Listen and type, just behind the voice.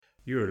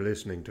You are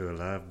listening to a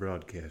live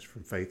broadcast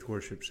from Faith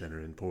Worship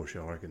Center in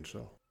Portia, Arkansas.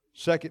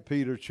 2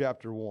 Peter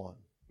chapter 1.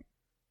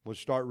 We'll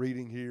start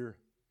reading here,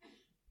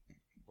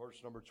 verse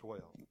number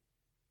 12.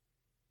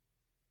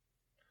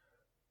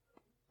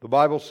 The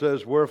Bible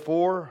says,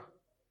 "Wherefore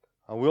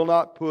I will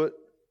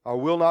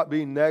not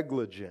be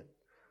negligent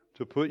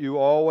to put you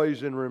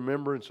always in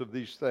remembrance of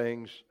these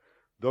things,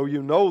 though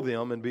you know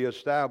them and be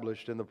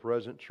established in the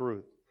present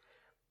truth.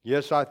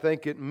 Yes, I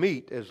think it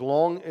meet, as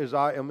long as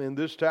I am in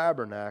this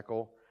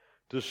tabernacle,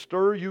 to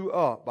stir you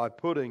up by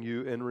putting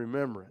you in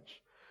remembrance,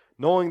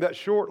 knowing that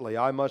shortly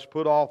I must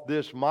put off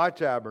this my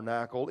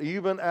tabernacle,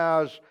 even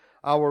as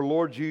our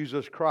Lord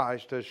Jesus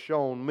Christ has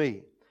shown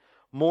me.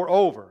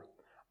 Moreover,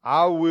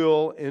 I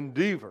will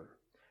endeavor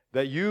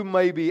that you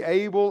may be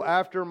able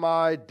after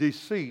my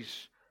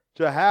decease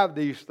to have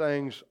these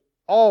things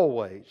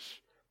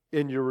always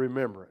in your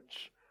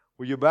remembrance."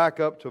 Will you back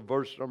up to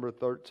verse number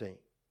 13?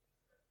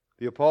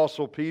 The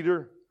Apostle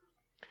Peter,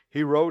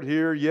 he wrote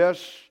here,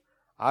 "Yes,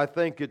 I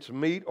think it's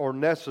meet or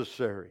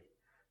necessary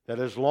that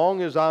as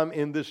long as I'm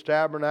in this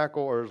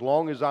tabernacle or as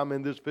long as I'm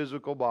in this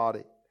physical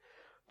body,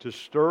 to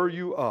stir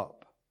you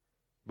up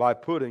by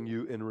putting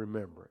you in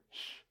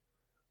remembrance."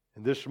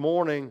 And this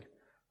morning,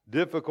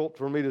 difficult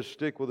for me to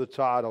stick with a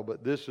title,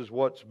 but this is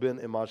what's been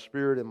in my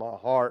spirit, in my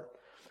heart.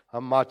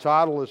 My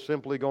title is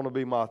simply going to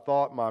be my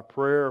thought, my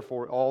prayer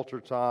for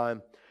altar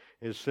time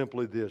is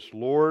simply this: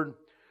 Lord,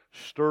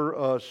 stir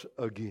us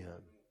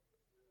again.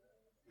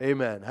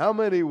 Amen. How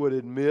many would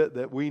admit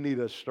that we need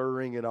a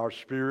stirring in our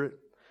spirit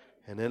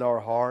and in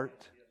our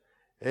heart?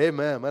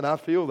 Amen. And I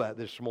feel that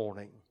this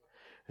morning.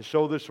 And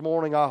so this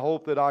morning I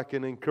hope that I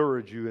can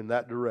encourage you in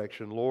that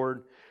direction.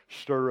 Lord,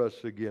 stir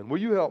us again. Will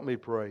you help me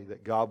pray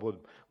that God would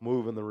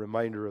move in the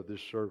remainder of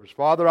this service?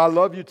 Father, I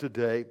love you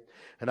today,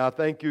 and I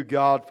thank you,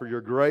 God, for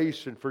your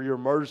grace and for your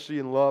mercy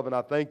and love, and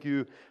I thank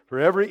you for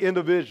every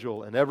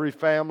individual and every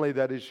family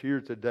that is here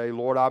today.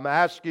 Lord, I'm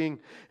asking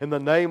in the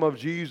name of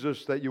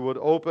Jesus that you would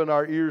open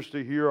our ears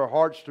to hear, our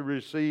hearts to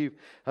receive,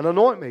 and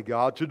anoint me,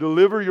 God, to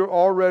deliver your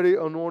already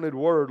anointed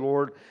word,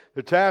 Lord.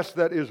 The task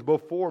that is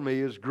before me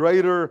is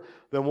greater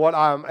than what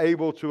I am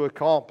able to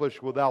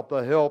accomplish without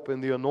the help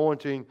and the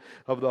anointing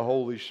of the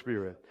Holy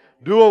Spirit.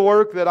 Do a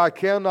work that I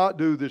cannot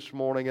do this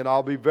morning, and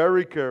I'll be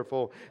very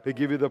careful to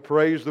give you the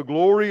praise, the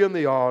glory, and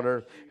the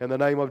honor in the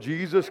name of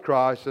Jesus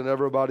Christ. And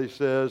everybody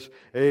says,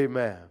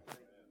 amen.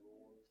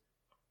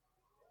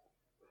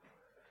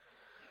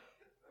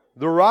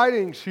 The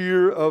writings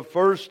here of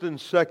 1st and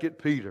 2nd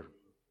Peter,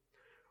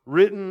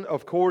 written,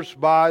 of course,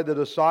 by the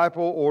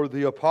disciple or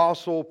the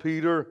apostle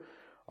Peter,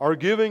 are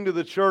giving to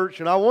the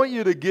church. And I want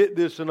you to get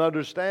this and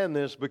understand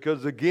this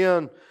because,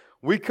 again,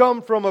 we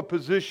come from a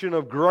position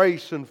of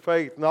grace and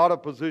faith, not a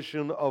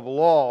position of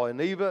law. And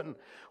even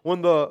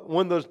when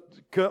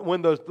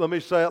let me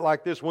say it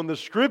like this, when the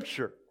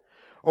Scripture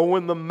or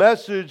when the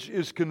message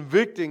is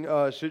convicting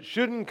us, it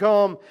shouldn't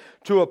come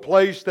to a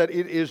place that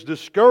it is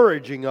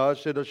discouraging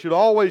us. It should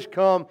always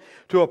come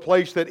to a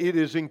place that it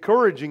is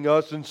encouraging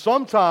us. And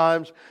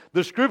sometimes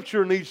the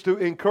Scripture needs to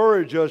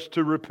encourage us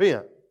to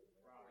repent.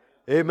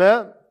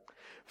 Amen?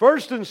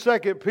 1st and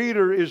 2nd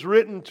Peter is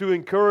written to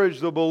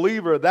encourage the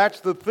believer. That's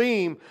the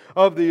theme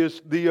of the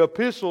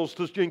epistles,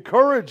 to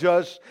encourage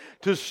us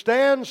to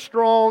stand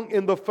strong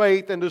in the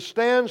faith and to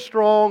stand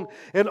strong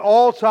in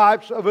all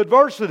types of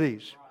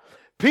adversities.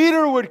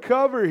 Peter would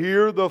cover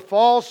here the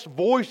false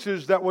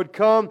voices that would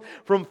come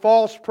from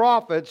false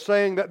prophets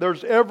saying that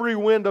there's every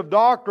wind of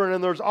doctrine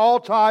and there's all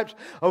types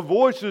of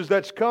voices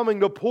that's coming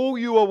to pull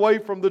you away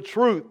from the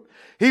truth.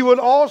 He would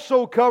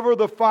also cover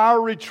the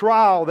fiery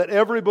trial that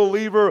every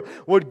believer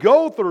would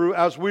go through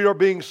as we are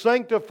being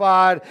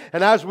sanctified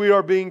and as we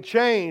are being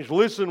changed.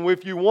 Listen,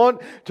 if you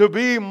want to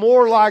be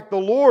more like the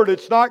Lord,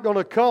 it's not going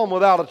to come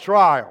without a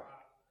trial.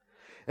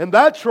 And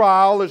that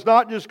trial is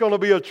not just going to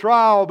be a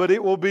trial, but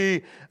it will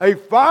be a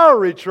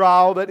fiery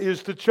trial that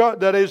is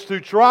to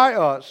try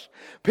us.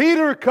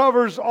 Peter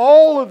covers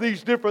all of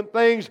these different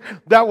things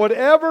that would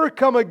ever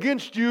come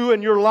against you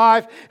in your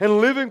life and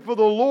living for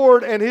the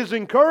Lord. And his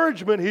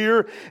encouragement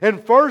here in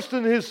 1st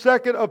and his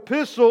 2nd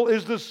epistle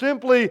is to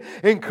simply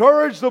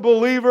encourage the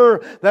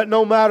believer that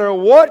no matter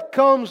what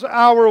comes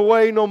our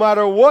way, no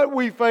matter what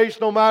we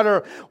face, no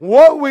matter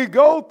what we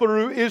go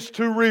through, is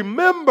to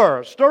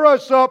remember. Stir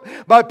us up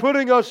by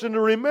putting us into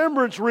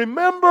remembrance.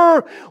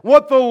 Remember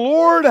what the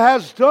Lord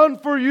has done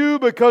for you,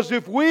 because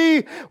if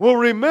we will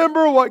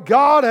remember what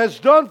God has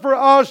done for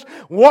us,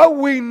 what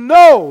we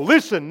know,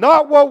 listen,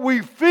 not what we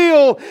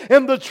feel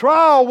in the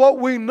trial, what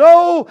we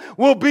know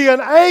will be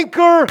an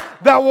anchor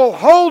that will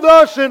hold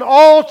us in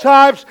all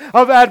types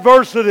of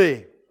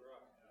adversity.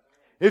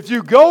 If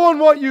you go on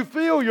what you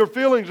feel, your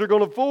feelings are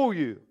going to fool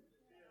you.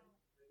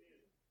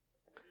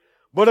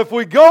 But if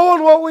we go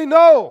on what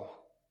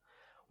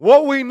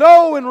we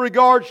know in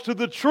regards to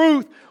the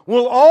truth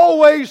will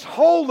always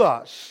hold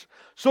us.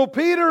 So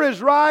Peter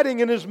is writing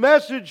in his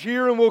message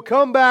here, and we'll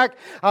come back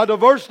to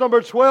verse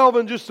number 12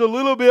 in just a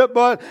little bit,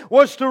 but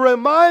was to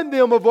remind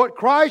them of what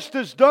Christ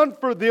has done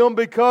for them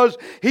because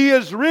He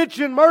is rich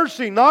in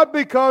mercy, not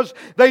because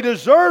they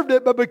deserved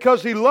it, but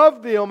because He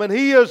loved them. And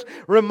He is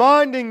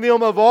reminding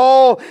them of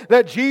all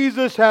that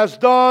Jesus has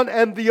done,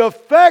 and the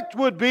effect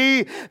would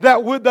be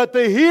that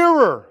the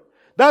hearer,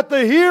 that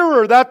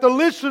the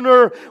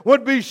listener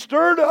would be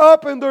stirred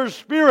up in their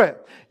spirit.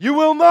 You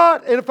will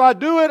not, and if I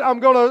do it, I'm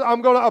going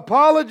to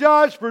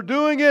apologize for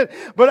doing it,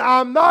 but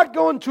I'm not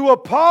going to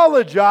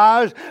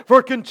apologize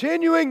for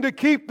continuing to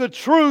keep the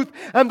truth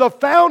and the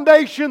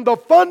foundation, the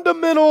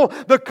fundamental,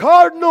 the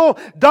cardinal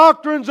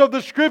doctrines of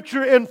the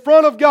Scripture in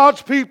front of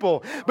God's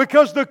people.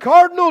 Because the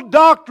cardinal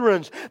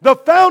doctrines, the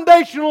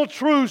foundational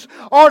truths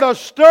are to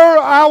stir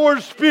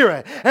our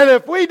spirit. And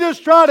if we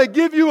just try to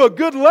give you a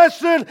good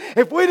lesson,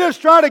 if we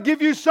just try to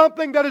give you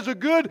something that is a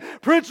good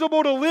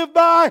principle to live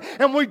by,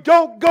 and we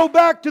don't go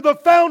back to the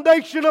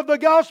foundation of the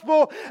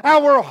gospel,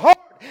 our heart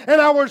and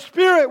our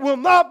spirit will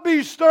not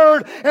be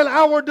stirred, and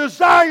our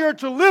desire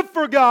to live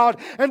for God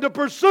and to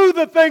pursue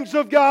the things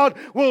of God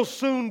will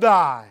soon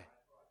die.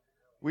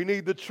 We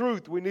need the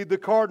truth. We need the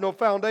cardinal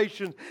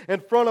foundation in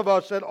front of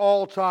us at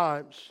all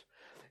times.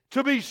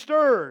 To be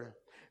stirred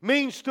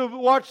means to,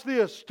 watch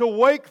this, to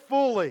wake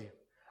fully.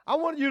 I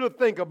want you to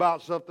think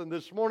about something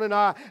this morning.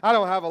 I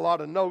don't have a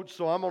lot of notes,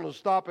 so I'm going to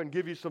stop and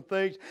give you some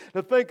things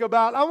to think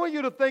about. I want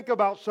you to think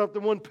about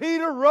something. When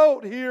Peter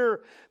wrote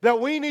here that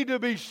we need to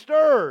be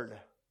stirred,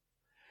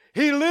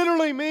 he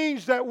literally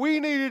means that we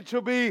needed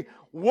to be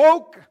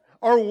woke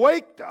or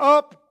waked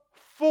up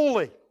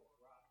fully.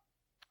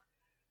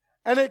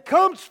 And it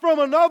comes from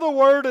another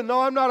word, and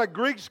no, I'm not a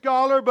Greek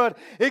scholar, but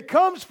it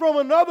comes from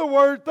another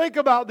word. Think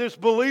about this,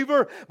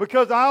 believer,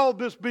 because I'll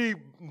just be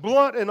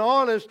blunt and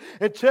honest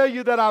and tell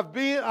you that I've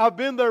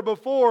been there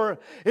before.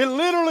 It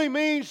literally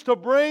means to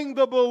bring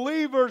the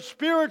believer,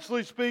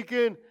 spiritually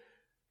speaking,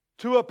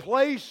 to a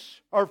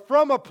place or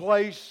from a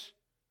place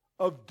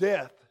of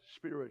death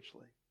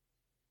spiritually.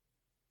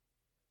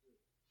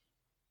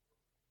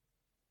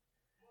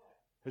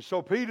 And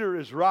so Peter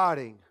is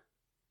writing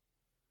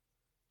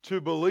to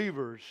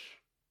believers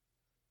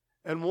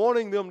and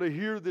wanting them to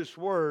hear this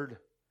word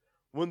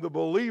when the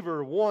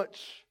believer, once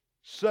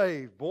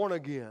saved, born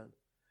again,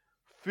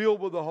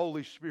 filled with the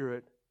Holy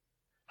Spirit,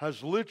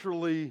 has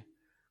literally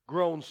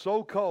grown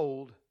so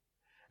cold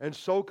and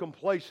so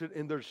complacent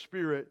in their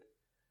spirit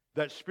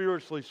that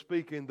spiritually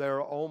speaking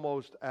they're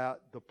almost at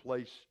the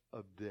place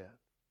of death.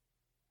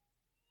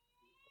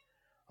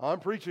 I'm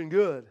preaching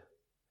good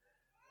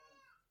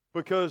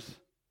because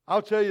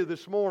I'll tell you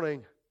this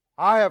morning,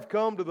 I have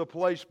come to the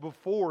place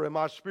before in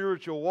my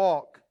spiritual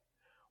walk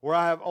where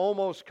I have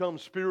almost come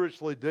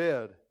spiritually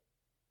dead.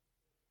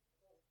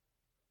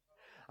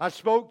 I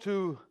spoke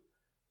to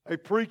a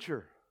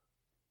preacher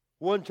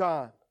one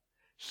time,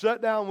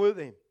 sat down with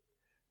him,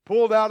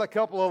 pulled out a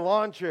couple of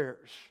lawn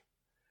chairs.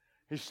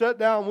 He sat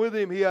down with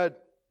him. He had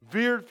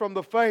veered from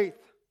the faith.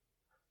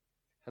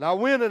 And I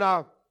went and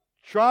I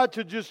tried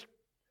to just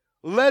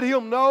let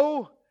him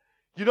know,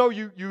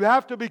 you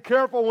have to be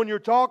careful when you're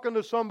talking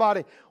to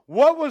somebody.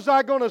 What was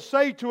I going to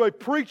say to a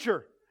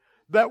preacher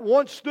that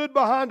once stood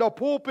behind a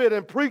pulpit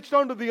and preached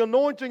under the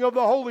anointing of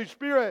the Holy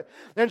Spirit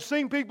and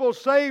seen people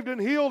saved and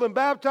healed and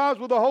baptized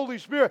with the Holy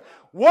Spirit?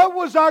 What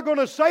was I going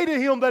to say to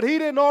him that he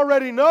didn't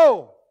already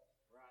know?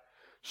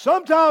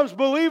 Sometimes,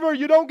 believer,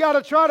 you don't got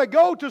to try to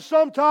go to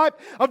some type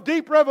of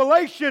deep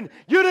revelation.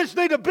 You just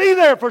need to be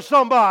there for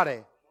somebody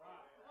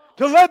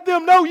to let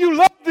them know you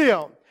love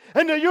them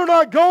and that you're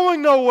not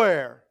going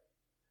nowhere.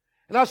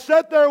 And I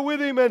sat there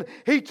with him and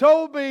he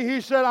told me,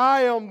 he said,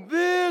 I am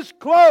this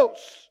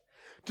close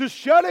to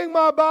shutting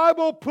my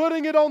Bible,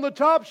 putting it on the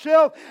top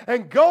shelf,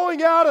 and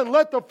going out and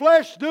let the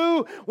flesh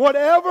do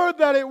whatever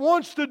that it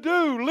wants to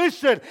do.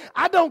 Listen,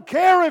 I don't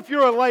care if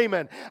you're a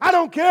layman. I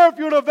don't care if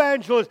you're an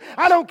evangelist.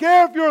 I don't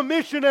care if you're a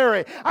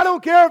missionary. I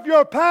don't care if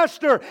you're a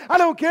pastor. I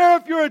don't care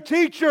if you're a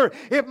teacher.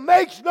 It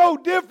makes no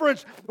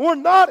difference. We're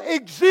not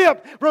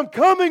exempt from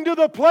coming to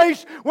the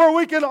place where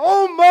we can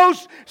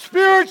almost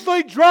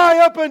spiritually dry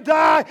up and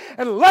die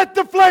and let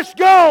the flesh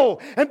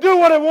go and do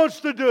what it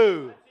wants to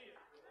do.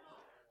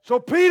 So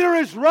Peter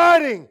is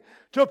writing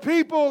to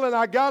people, and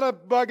I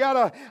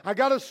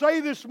gotta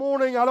say this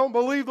morning, I don't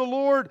believe the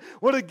Lord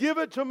would have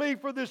given it to me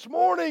for this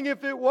morning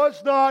if it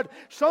was not.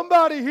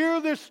 Somebody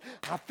hear this,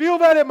 I feel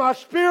that in my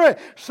spirit.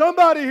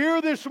 Somebody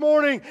here this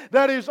morning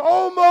that is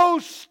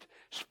almost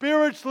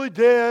spiritually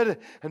dead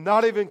and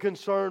not even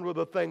concerned with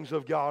the things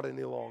of God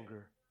any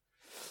longer.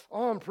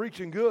 Oh, I'm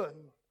preaching good.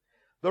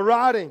 The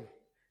writing,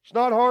 it's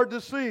not hard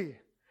to see.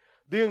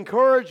 The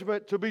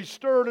encouragement to be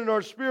stirred in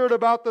our spirit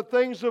about the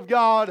things of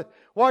God.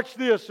 Watch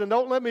this, and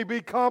don't let me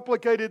be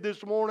complicated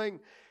this morning.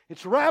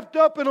 It's wrapped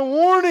up in a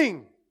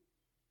warning.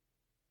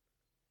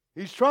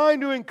 He's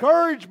trying to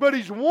encourage, but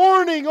he's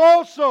warning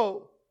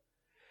also.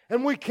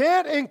 And we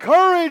can't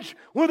encourage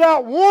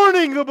without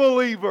warning the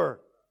believer.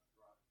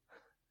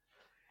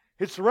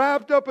 It's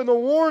wrapped up in the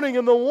warning,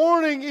 and the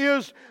warning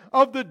is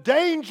of the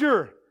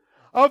danger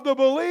of the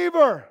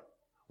believer.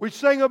 We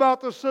sang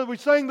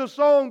the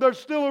song, there's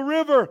still a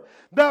river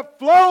that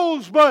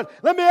flows. But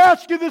let me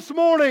ask you this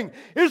morning,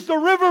 is the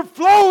river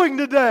flowing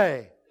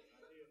today?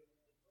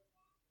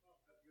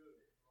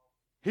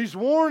 He's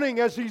warning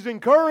as he's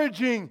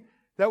encouraging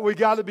that we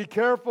got to be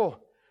careful,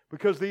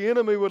 because the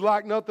enemy would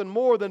like nothing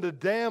more than to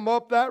dam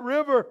up that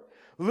river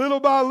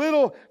little by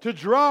little, to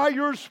dry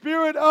your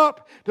spirit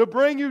up, to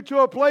bring you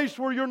to a place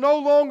where you no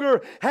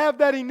longer have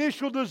that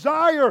initial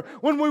desire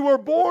when we were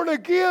born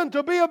again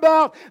to be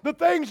about the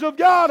things of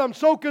God. I'm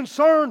so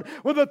concerned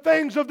with the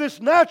things of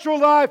this natural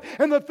life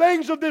and the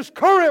things of this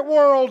current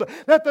world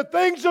that the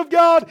things of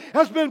God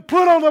has been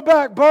put on the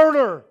back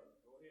burner.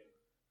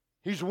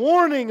 He's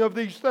warning of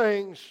these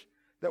things,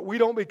 that we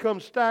don't become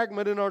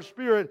stagnant in our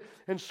spirit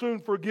and soon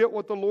forget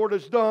what the Lord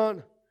has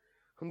done.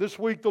 And this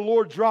week the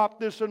Lord dropped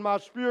this in my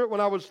spirit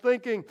when I was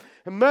thinking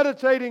and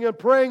meditating and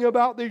praying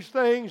about these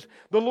things.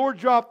 The Lord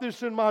dropped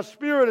this in my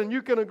spirit, and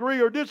you can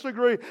agree or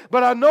disagree,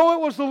 but I know it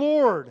was the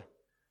Lord.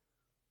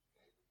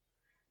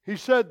 He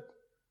said,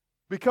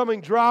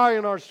 becoming dry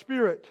in our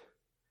spirit,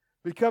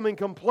 becoming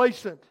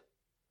complacent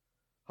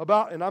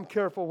about, and I'm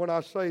careful when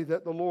I say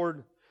that the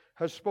Lord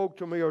has spoke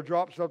to me or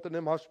dropped something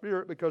in my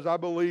spirit, because I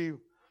believe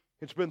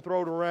it's been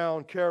thrown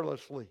around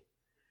carelessly.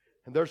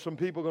 And there's some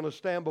people going to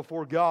stand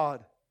before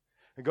God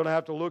and going to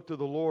have to look to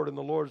the Lord, and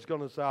the Lord's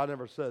going to say, I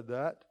never said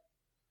that.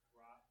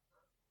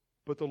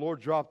 But the Lord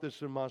dropped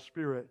this in my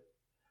spirit,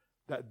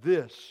 that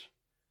this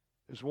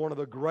is one of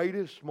the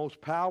greatest,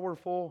 most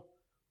powerful,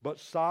 but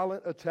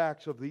silent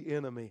attacks of the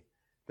enemy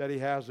that he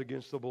has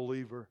against the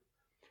believer.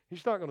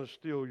 He's not going to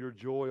steal your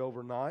joy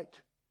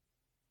overnight.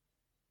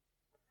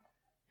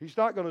 He's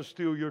not going to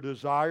steal your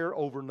desire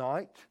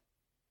overnight.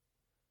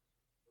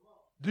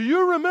 Do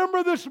you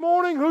remember this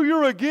morning who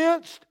you're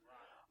against?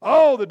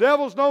 Oh, the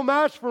devil's no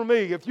match for me.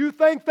 If you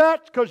think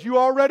that's because you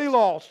already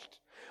lost.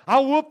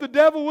 I'll whoop the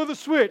devil with a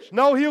switch.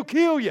 No, he'll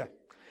kill you.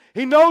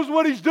 He knows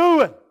what he's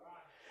doing.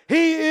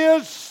 He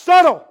is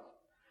subtle.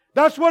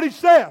 That's what he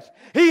says.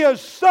 He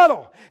is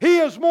subtle. He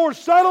is more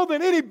subtle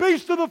than any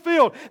beast of the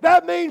field.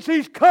 That means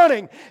he's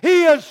cunning.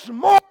 He is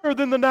smarter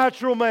than the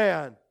natural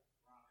man.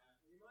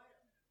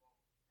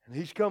 And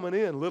he's coming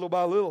in little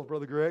by little,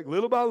 Brother Greg,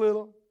 little by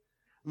little,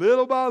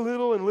 little by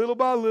little, and little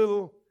by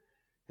little.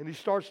 And he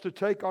starts to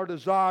take our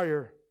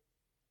desire.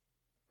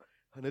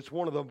 And it's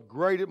one of the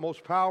greatest,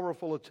 most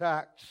powerful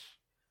attacks.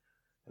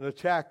 An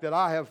attack that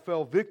I have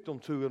fell victim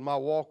to in my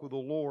walk with the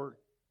Lord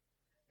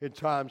in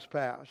times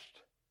past.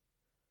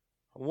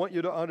 I want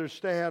you to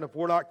understand, if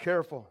we're not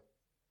careful,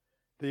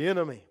 the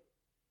enemy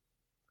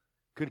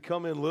could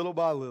come in little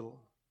by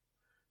little,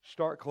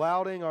 start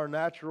clouding our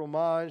natural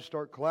minds,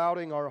 start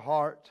clouding our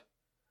heart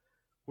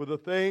with the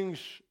things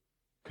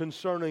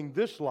concerning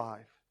this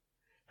life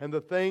and the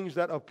things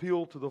that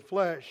appeal to the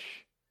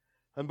flesh.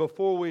 And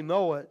before we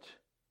know it,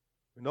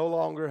 we no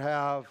longer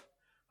have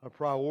a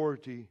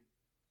priority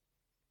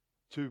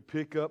to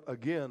pick up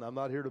again. I'm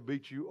not here to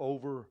beat you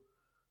over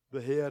the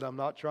head. I'm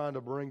not trying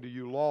to bring to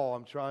you law.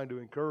 I'm trying to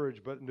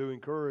encourage. But to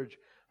encourage,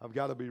 I've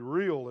got to be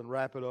real and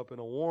wrap it up in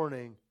a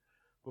warning.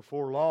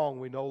 Before long,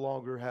 we no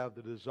longer have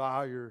the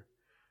desire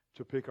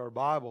to pick our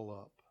Bible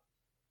up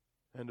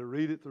and to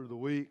read it through the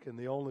week. And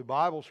the only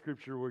Bible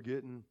scripture we're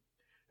getting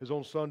is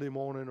on Sunday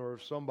morning, or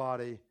if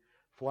somebody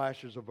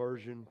flashes a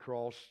version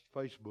across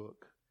Facebook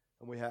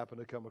and we happen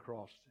to come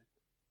across it.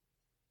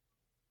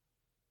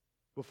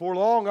 Before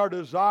long, our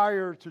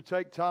desire to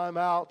take time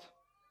out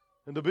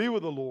and to be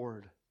with the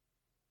Lord,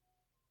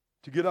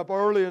 to get up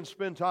early and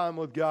spend time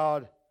with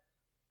God,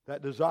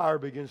 that desire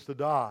begins to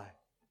die.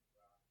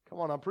 Come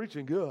on, I'm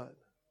preaching good.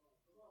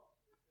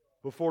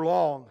 Before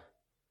long,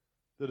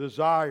 the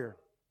desire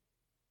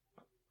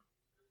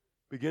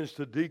begins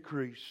to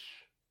decrease.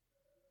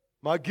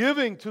 My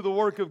giving to the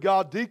work of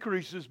God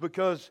decreases,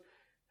 because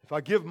if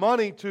I give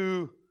money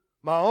to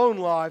my own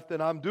life,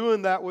 then I'm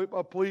doing that with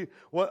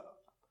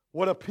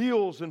what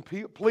appeals and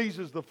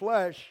pleases the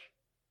flesh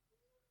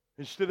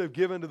instead of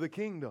giving to the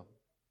kingdom.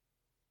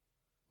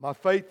 My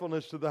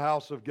faithfulness to the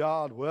house of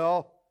God,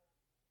 well,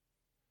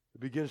 it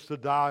begins to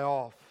die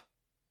off.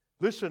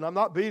 Listen, I'm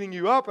not beating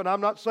you up, and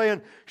I'm not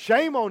saying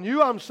shame on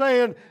you. I'm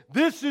saying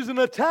this is an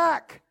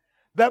attack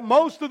that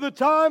most of the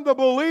time the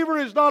believer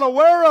is not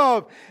aware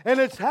of. And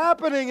it's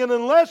happening, and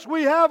unless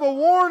we have a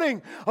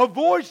warning, a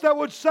voice that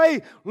would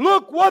say,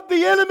 look what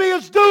the enemy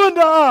is doing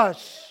to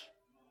us,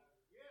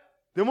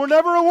 then we're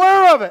never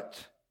aware of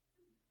it.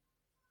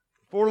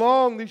 Before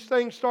long, these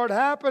things start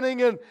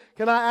happening. And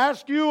can I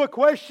ask you a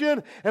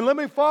question? And let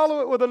me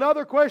follow it with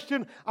another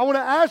question. I want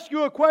to ask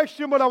you a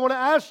question, but I want to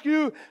ask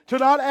you to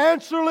not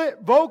answer it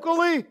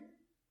vocally.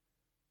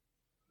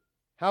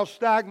 How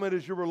stagnant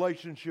is your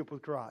relationship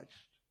with Christ?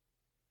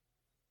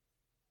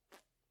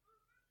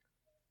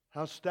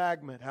 How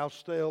stagnant, how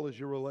stale is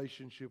your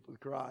relationship with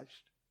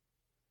Christ?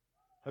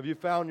 Have you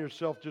found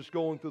yourself just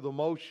going through the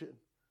motion?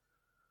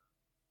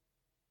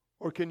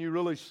 Or can you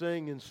really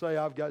sing and say,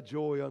 I've got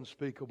joy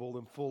unspeakable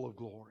and full of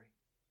glory?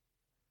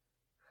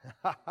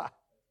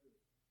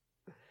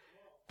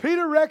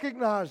 Peter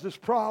recognized this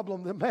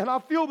problem that, man, I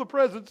feel the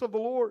presence of the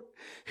Lord.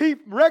 He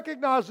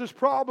recognized this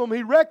problem.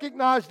 He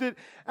recognized it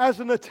as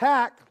an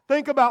attack.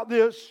 Think about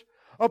this,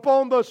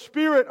 upon the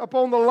spirit,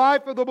 upon the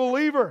life of the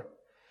believer.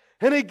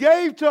 And he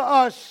gave to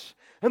us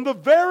in the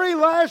very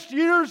last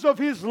years of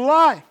his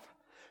life.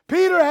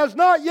 Peter has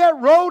not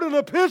yet wrote an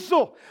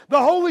epistle. The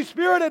Holy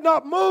Spirit had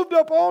not moved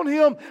upon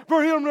him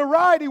for him to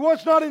write. He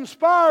was not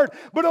inspired.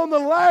 But on the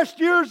last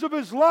years of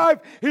his life,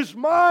 his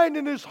mind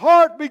and his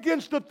heart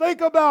begins to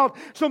think about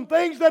some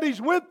things that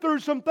he's went through,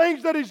 some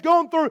things that he's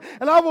gone through.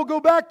 And I will go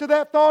back to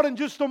that thought in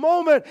just a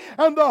moment.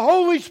 And the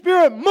Holy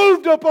Spirit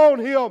moved upon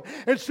him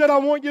and said, I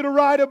want you to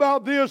write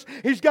about this.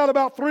 He's got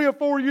about 3 or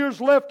 4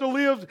 years left to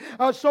live,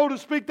 so to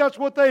speak. That's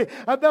what they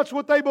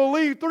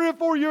believe. 3 or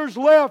 4 years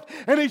left.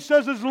 And he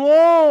says, as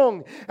long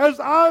as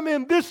I'm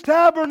in this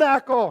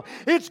tabernacle,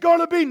 it's going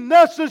to be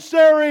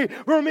necessary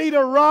for me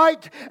to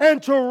write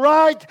and to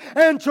write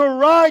and to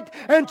write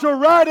and to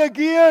write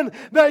again,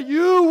 that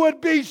you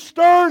would be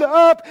stirred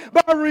up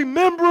by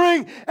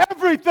remembering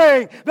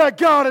everything that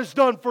God has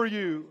done for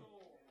you.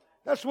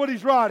 That's what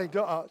he's writing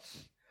to us.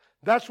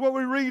 That's what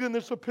we read in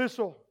this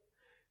epistle.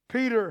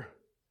 Peter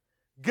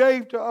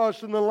gave to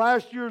us in the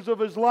last years of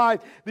his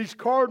life these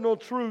cardinal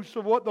truths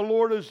of what the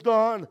Lord has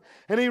done.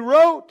 And he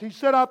wrote, he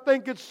said, I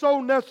think it's so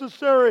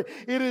necessary.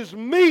 It is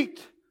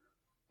meet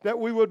that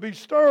we would be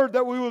stirred,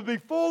 that we would be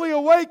fully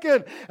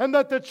awakened, and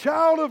that the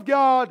child of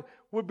God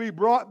would be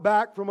brought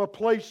back from a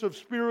place of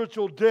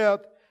spiritual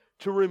death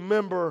to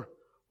remember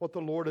what the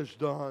Lord has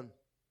done.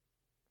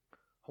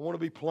 I want to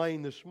be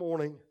plain this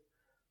morning.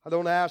 I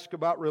don't ask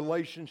about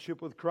relationship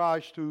with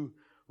Christ to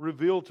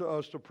reveal to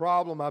us the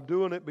problem. I'm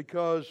doing it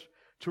because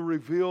to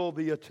reveal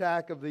the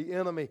attack of the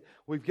enemy.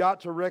 We've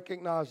got to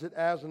recognize it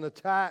as an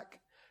attack.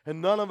 And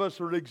none of us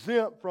are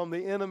exempt from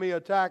the enemy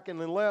attacking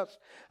unless,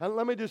 and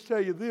let me just tell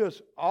you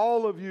this,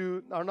 all of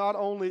you are not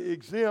only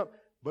exempt,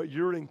 but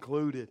you're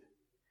included.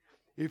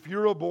 If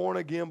you're a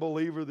born-again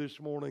believer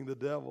this morning, the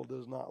devil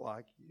does not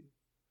like you.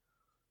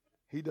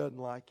 He doesn't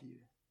like you.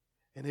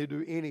 And he'll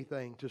do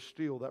anything to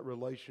steal that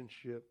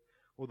relationship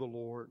with the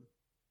Lord.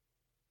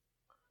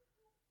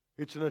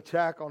 It's an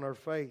attack on our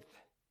faith.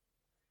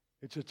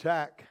 It's an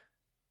attack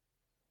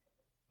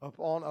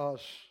upon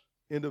us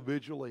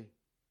individually.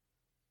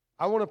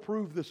 I want to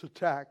prove this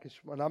attack,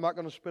 and I'm not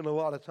going to spend a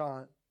lot of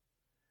time.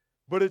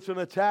 But it's an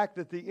attack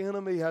that the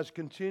enemy has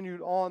continued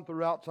on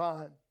throughout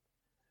time.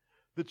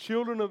 The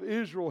children of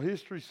Israel,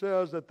 history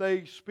says that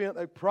they spent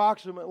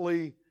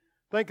approximately,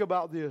 think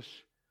about this,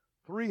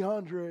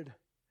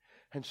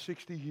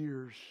 360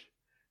 years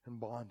in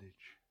bondage.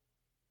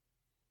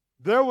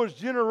 There was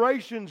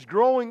generations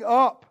growing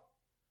up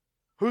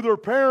who their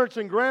parents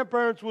and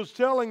grandparents was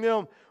telling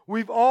them,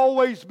 we've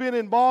always been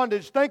in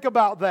bondage. Think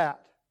about that.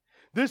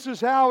 This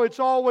is how it's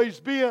always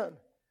been.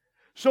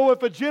 So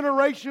if a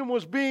generation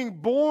was being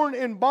born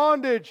in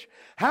bondage,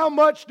 how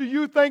much do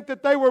you think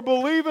that they were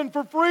believing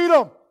for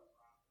freedom?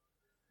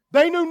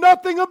 They knew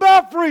nothing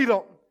about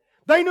freedom.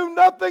 They knew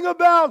nothing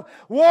about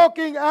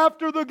walking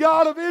after the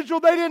God of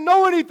Israel. They didn't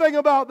know anything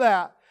about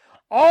that.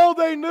 All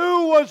they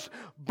knew was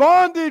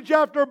bondage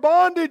after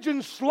bondage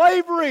and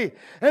slavery.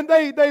 And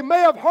they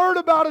may have heard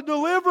about a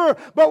deliverer,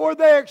 but were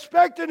they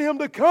expecting him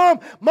to come?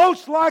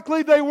 Most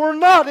likely they were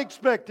not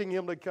expecting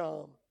him to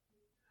come.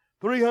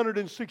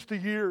 360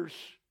 years.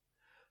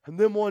 And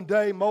then one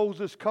day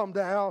Moses come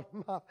down.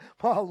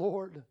 My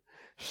Lord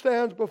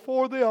stands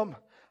before them.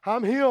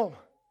 I'm him.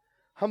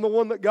 I'm the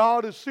one that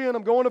God has sent.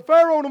 I'm going to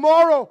Pharaoh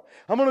tomorrow.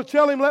 I'm going to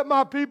tell him, let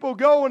my people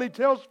go. And he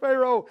tells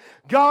Pharaoh,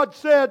 God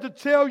said to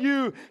tell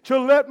you to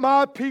let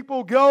my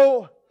people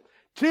go.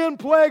 10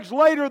 plagues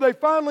later, they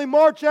finally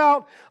march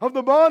out of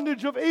the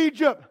bondage of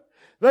Egypt.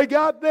 They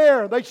got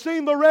there. They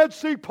seen the Red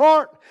Sea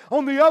part.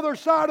 On the other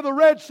side of the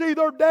Red Sea,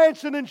 they're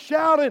dancing and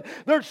shouting.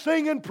 They're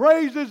singing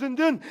praises. And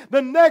then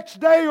the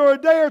next day or a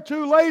day or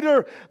two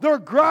later, they're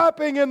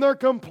griping and they're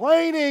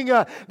complaining.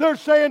 They're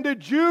saying,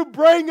 did you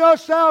bring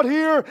us out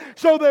here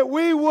so that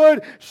we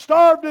would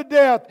starve to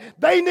death?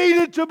 They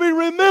needed to be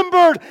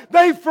remembered.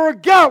 They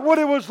forgot what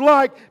it was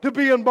like to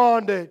be in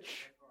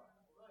bondage.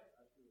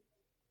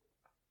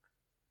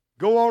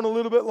 Go on a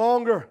little bit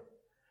longer.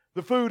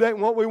 The food ain't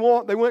what we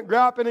want. They went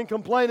griping and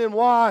complaining.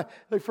 Why?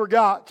 They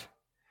forgot.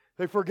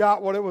 They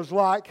forgot what it was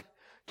like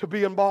to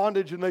be in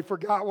bondage, and they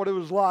forgot what it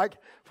was like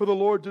for the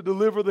Lord to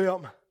deliver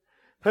them.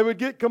 They would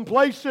get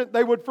complacent.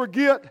 They would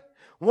forget.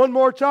 One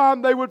more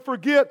time, they would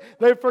forget.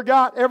 They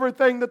forgot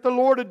everything that the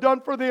Lord had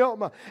done for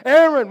them.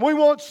 Aaron, we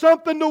want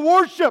something to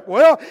worship.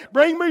 Well,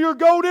 bring me your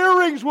gold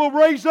earrings. We'll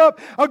raise up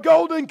a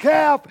golden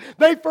calf.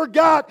 They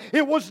forgot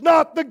it was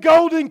not the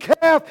golden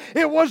calf.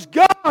 It was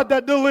God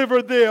that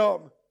delivered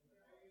them.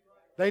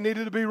 They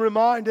needed to be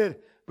reminded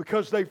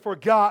because they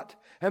forgot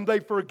and they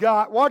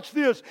forgot. Watch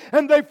this.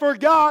 And they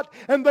forgot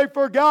and they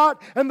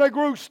forgot and they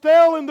grew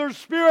stale in their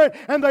spirit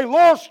and they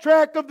lost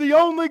track of the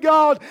only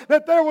God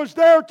that there was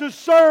there to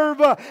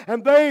serve.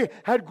 And they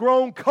had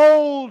grown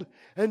cold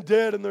and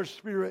dead in their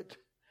spirit.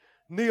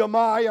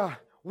 Nehemiah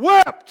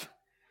wept.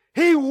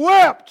 He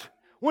wept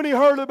when he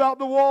heard about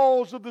the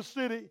walls of the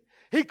city.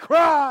 He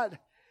cried.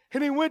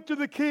 And he went to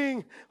the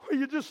king. Will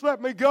you just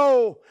let me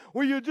go?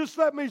 Will you just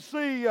let me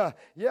see? Yeah,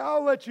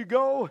 I'll let you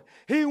go.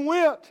 He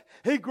went.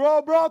 He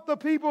brought the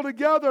people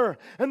together.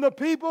 And the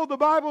people, the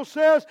Bible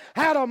says,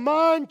 had a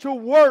mind to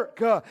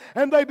work.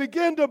 And they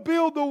began to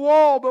build the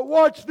wall. But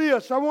watch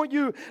this. I want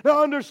you to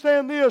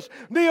understand this.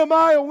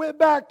 Nehemiah went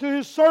back to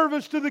his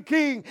service to the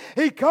king.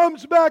 He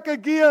comes back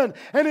again.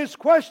 And his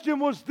question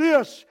was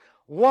this: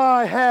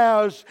 why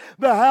has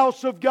the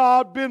house of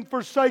God been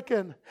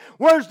forsaken?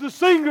 Where's the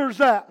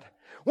singers at?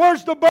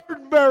 Where's the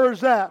burden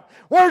bearers at?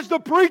 Where's the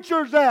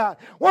preachers at?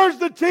 Where's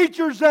the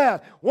teachers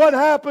at? What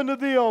happened to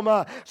them?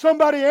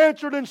 Somebody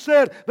answered and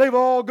said, they've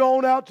all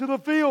gone out to the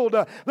field.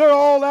 They're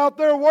all out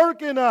there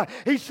working.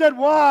 He said,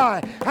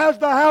 why has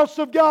the house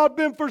of God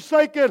been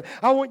forsaken?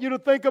 I want you to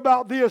think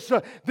about this.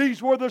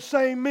 These were the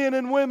same men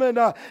and women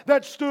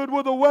that stood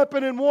with a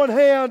weapon in one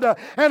hand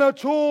and a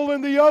tool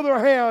in the other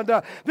hand.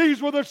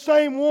 These were the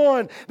same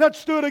one that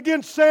stood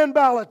against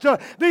Sanballat.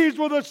 These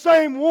were the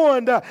same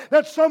one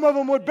that some of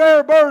them would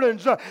bear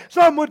burdens.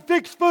 Some would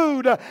fix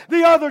food.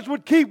 The others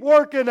would keep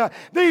working.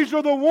 These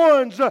are the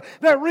ones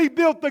that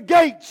rebuilt the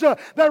gates,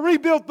 that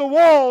rebuilt the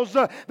walls,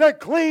 that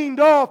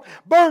cleaned off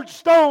burnt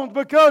stones,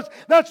 because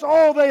that's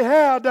all they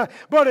had.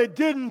 But it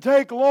didn't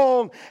take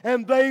long,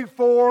 and they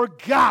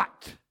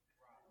forgot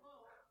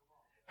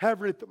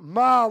everything.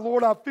 My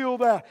Lord, I feel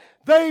that.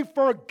 They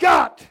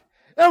forgot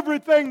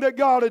everything that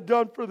God had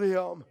done for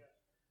them.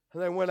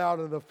 And they went out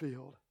in the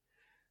field.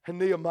 And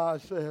Nehemiah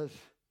says,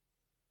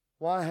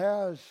 why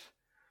has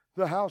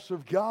the house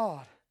of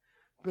God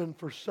been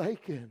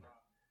forsaken?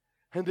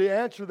 And the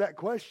answer to that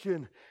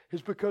question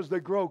is because they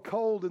grow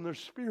cold in their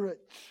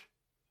spirits.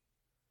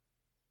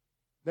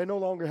 They no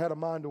longer had a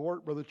mind to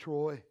work, Brother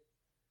Troy.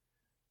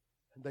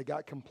 And they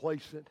got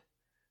complacent.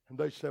 And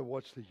they said,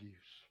 what's the use?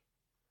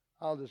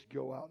 I'll just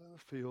go out in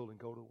the field and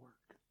go to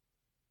work.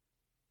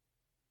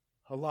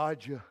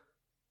 Elijah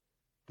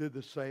did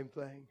the same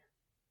thing.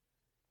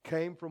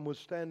 Came from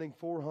withstanding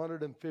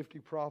 450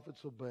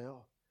 prophets of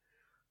Baal.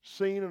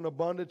 Seen an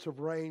abundance of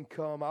rain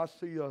come. I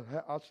see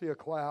a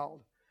cloud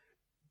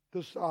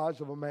the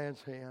size of a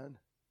man's hand.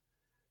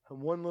 And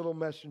one little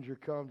messenger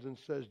comes and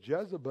says,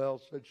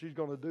 Jezebel said she's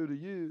going to do to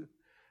you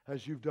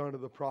as you've done to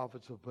the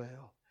prophets of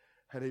Baal.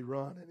 And he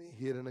run and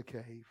he hid in a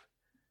cave.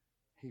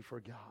 He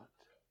forgot.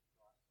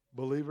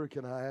 Believer,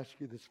 can I ask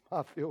you this?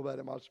 I feel that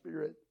in my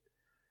spirit.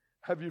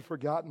 Have you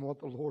forgotten what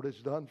the Lord has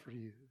done for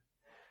you?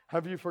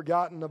 Have you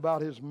forgotten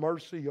about His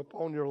mercy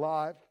upon your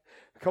life?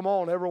 Come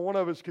on, every one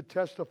of us could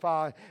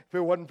testify. If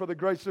it wasn't for the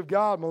grace of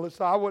God,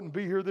 Melissa, I wouldn't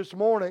be here this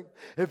morning.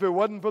 If it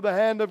wasn't for the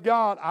hand of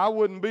God, I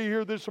wouldn't be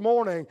here this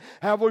morning.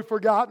 Have we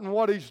forgotten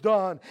what He's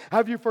done?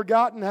 Have you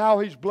forgotten how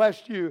He's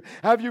blessed you?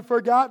 Have you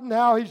forgotten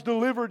how He's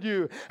delivered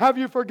you? Have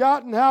you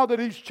forgotten how that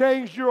He's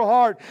changed your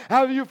heart?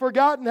 Have you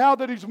forgotten how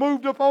that He's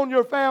moved upon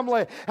your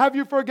family? Have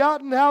you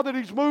forgotten how that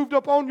He's moved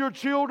upon your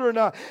children?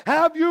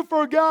 Have you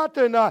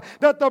forgotten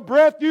that the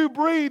breath you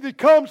breathe, it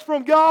comes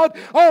from God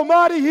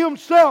Almighty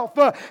Himself?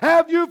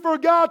 Have you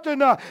forgotten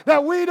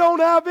that we don't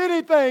have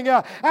anything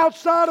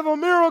outside of a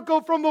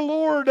miracle from the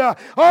Lord?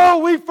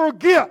 We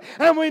forget,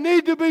 and we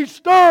need to be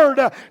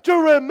stirred to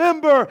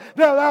remember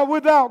that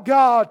without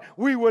God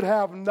we would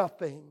have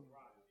nothing.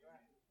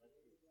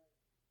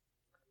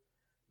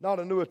 Not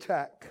a new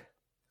attack,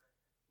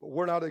 but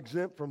we're not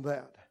exempt from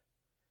that.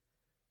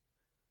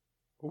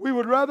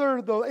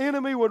 The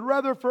enemy would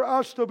rather for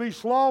us to be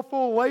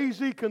slothful,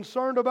 lazy,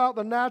 concerned about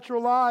the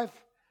natural life,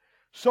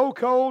 so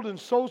cold and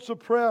so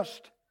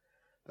suppressed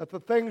that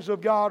the things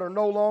of God are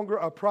no longer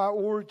a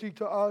priority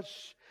to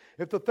us.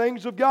 If the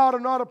things of God are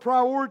not a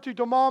priority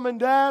to mom and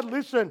dad,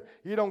 listen,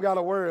 you don't got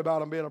to worry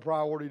about them being a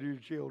priority to your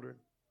children.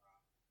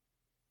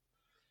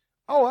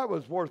 Oh, that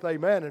was worth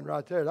amening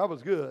right there. That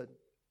was good.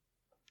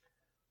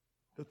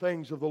 The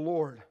things of the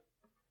Lord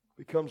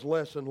becomes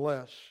less and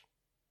less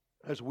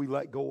as we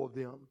let go of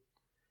them.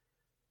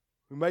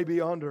 We may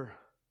be under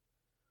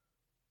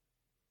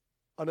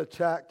an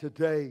attack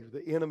today.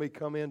 The enemy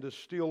come in to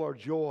steal our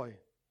joy.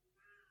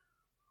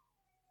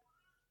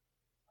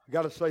 I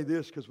got to say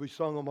this because we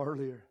sung them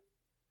earlier.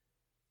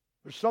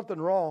 There's something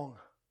wrong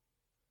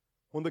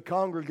when the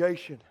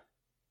congregation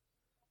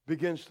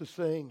begins to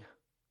sing,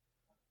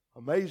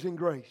 Amazing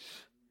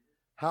Grace,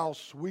 how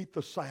sweet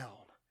the sound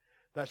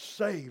that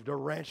saved a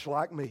wretch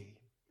like me.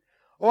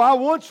 Oh, I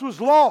once was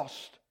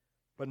lost,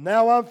 but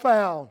now I'm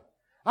found.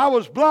 I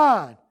was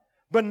blind,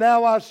 but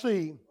now I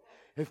see.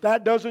 If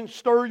that doesn't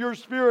stir your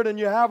spirit and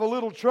you have a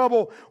little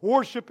trouble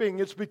worshiping,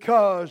 it's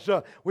because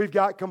we've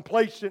got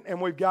complacent and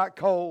we've got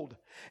cold.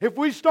 If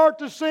we start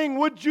to sing,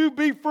 would you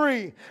be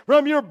free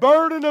from your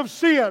burden of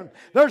sin?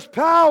 There's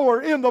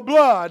power in the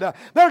blood.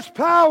 There's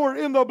power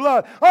in the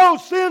blood. Oh,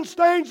 sin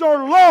stains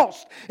are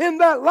lost in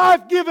that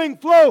life-giving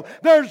flow.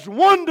 There's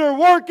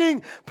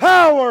wonder-working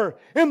power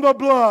in the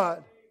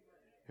blood.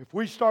 If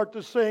we start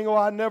to sing, oh,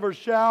 I never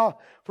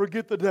shall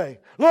forget the day.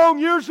 Long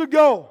years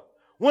ago,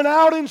 when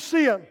out in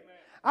sin,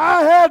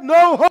 I had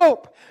no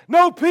hope,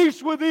 no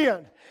peace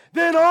within.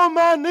 Then on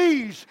my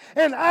knees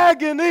in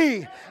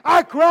agony,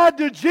 I cried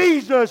to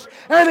Jesus,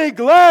 and He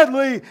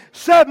gladly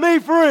set me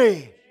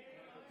free.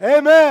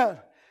 Amen.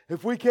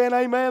 If we can't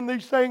amen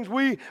these things,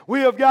 we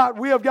have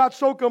got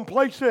so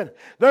complacent.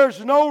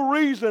 There's no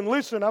reason.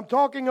 Listen, I'm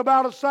talking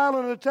about a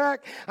silent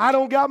attack. I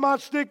don't got my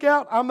stick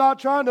out. I'm not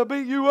trying to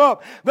beat you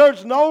up.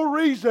 There's no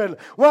reason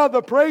why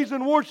the praise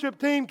and worship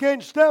team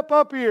can't step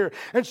up here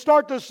and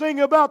start to sing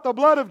about the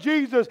blood of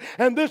Jesus,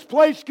 and this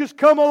place just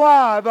come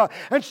alive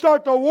and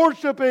start to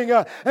worshiping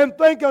and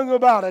thinking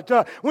about it.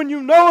 When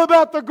you know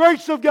about the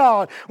grace of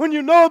God, when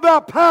you know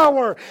about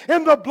power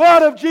in the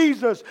blood of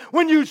Jesus,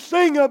 when you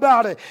sing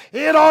about it,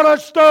 it ought to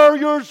stir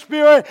your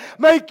spirit,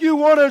 make you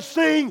want to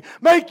sing,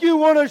 make you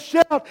want to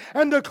shout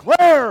and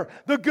declare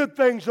the good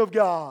things of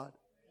God.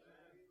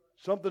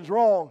 Something's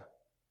wrong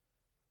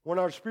when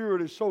our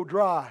spirit is so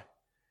dry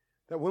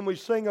that when we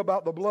sing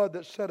about the blood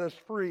that set us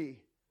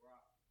free,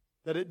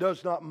 that it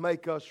does not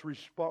make us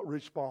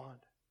respond.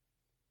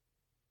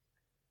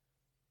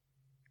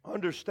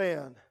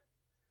 Understand,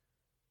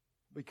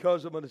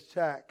 because of an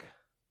attack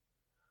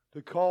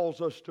to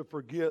cause us to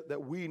forget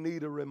that we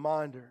need a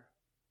reminder.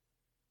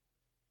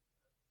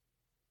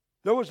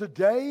 There was a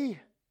day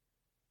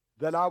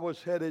that I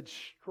was headed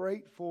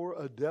straight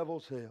for a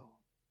devil's hell.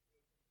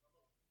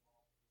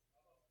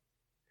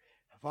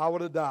 If I would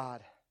have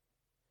died,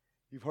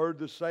 you've heard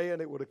the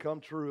saying, it would have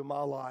come true in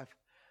my life.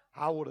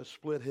 I would have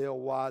split hell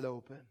wide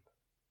open.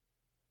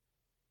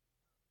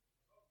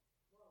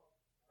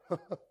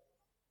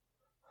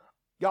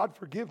 God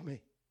forgive me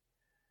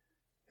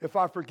if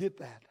I forget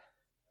that.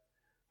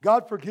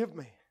 God forgive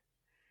me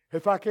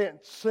if I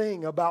can't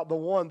sing about the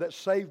one that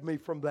saved me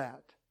from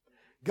that.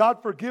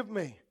 God forgive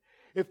me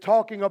if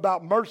talking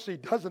about mercy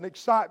doesn't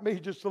excite me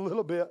just a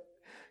little bit.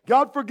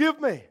 God forgive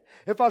me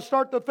if I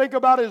start to think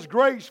about His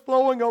grace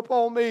flowing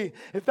upon me,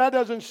 if that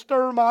doesn't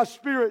stir my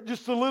spirit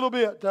just a little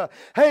bit.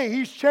 Hey,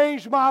 He's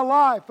changed my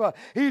life.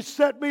 He's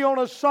set me on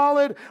a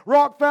solid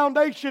rock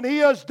foundation. He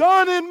has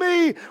done in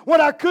me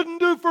what I couldn't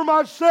do for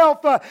myself.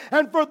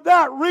 And for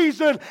that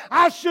reason,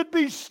 I should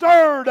be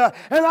stirred,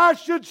 and I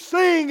should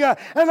sing,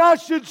 and I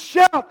should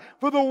shout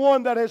for the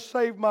one that has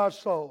saved my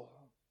soul.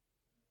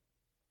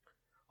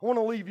 I want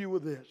to leave you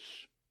with this,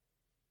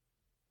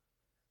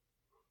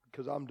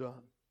 because I'm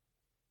done.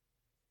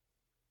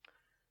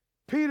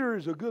 Peter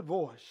is a good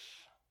voice.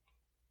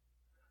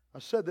 I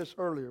said this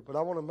earlier, but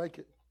I want to make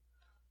it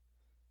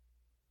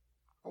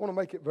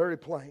very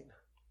plain.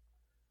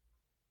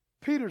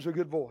 Peter's a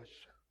good voice.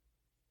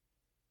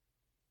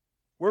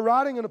 We're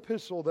reading an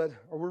epistle that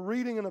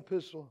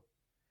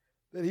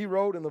he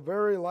wrote in the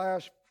very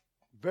last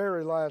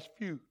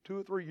few 2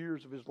 or 3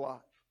 years of his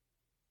life.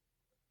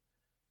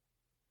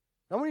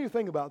 Now, when you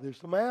think about this,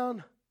 the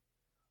man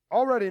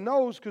already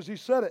knows, because he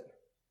said it.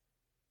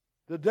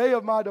 The day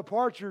of my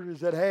departure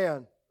is at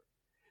hand.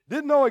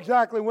 Didn't know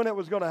exactly when it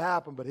was going to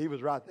happen, but he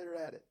was right there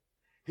at it.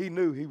 He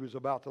knew he was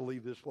about to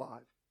leave this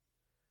life.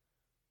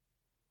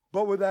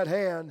 But with that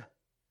hand,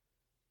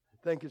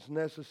 I think it's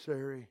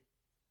necessary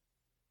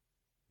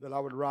that I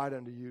would write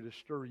unto you to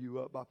stir you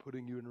up by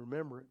putting you in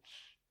remembrance.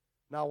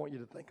 Now I want you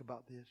to think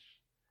about this.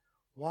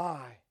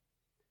 Why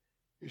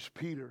is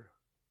Peter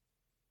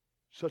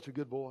such a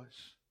good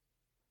voice?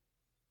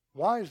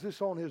 Why is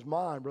this on his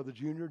mind, Brother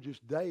Junior?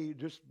 Just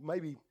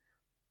maybe,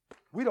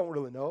 we don't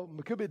really know.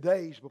 It could be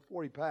days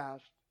before he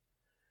passed.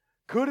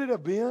 Could it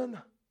have been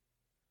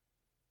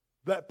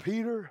that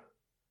Peter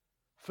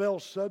fell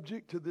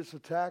subject to this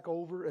attack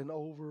over and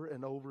over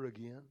and over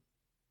again?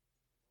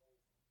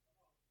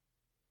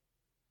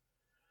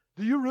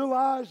 Do you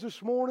realize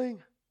this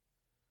morning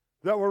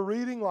that we're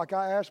reading, like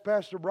I asked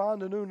Pastor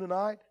Brian to noon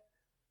tonight,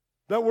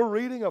 that we're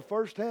reading a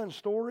first-hand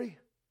story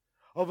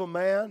of a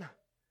man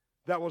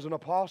that was an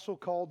apostle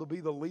called to be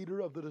the leader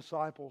of the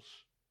disciples,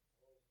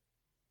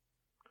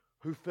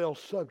 who fell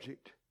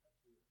subject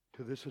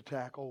to this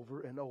attack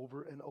over and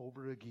over and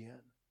over again.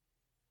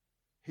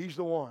 He's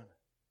the one.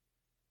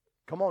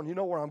 Come on, you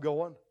know where I'm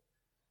going.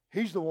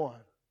 He's the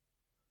one.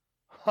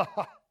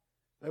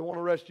 They want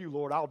to arrest you,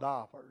 Lord. I'll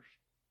die first.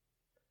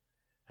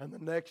 And the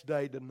next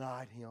day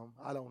denied Him.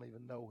 I don't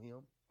even know Him.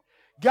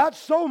 Got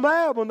so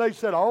mad when they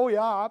said, oh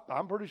yeah,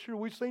 I'm pretty sure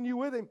we've seen you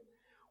with Him.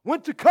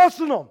 Went to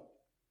cussing them.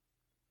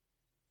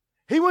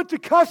 He went to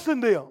cussing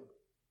them.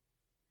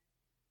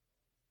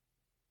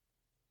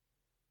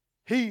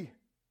 He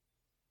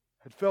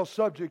had fell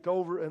subject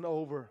over and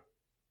over.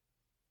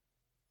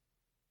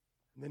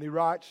 And then he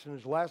writes in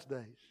his last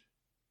days,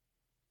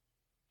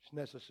 it's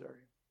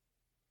necessary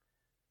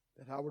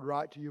that I would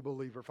write to you,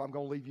 believer, if I'm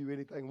going to leave you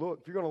anything. Look,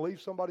 if you're going to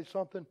leave somebody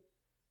something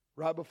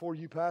right before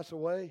you pass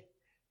away,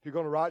 if you're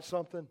going to write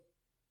something,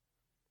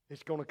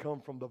 it's going to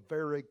come from the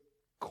very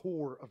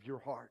core of your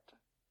heart.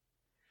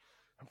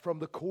 And from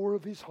the core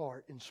of his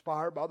heart,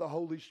 inspired by the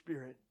Holy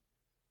Spirit.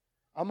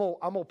 I'm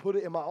gonna put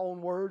it in my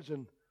own words,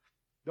 and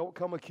don't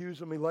come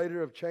accusing me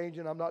later of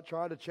changing. I'm not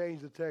trying to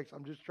change the text.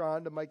 I'm just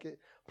trying to make it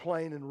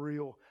plain and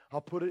real.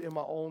 I'll put it in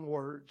my own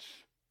words.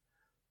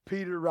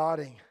 Peter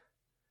writing,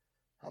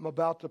 I'm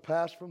about to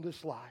pass from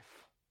this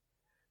life,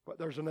 But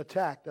there's an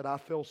attack that I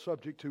fell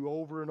subject to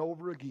over and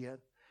over again.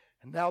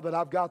 And now that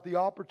I've got the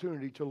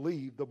opportunity to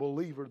leave the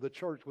believer, the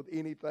church, with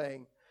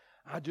anything,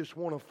 I just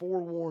want to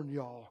forewarn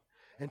y'all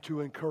and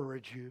to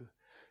encourage you.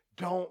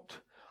 Don't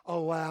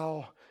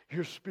allow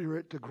your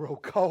spirit to grow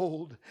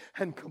cold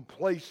and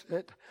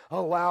complacent.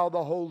 Allow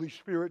the Holy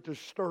Spirit to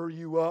stir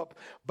you up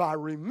by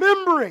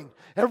remembering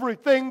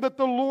everything that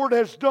the Lord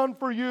has done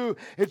for you.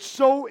 It's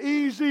so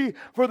easy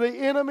for the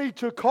enemy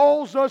to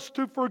cause us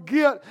to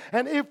forget.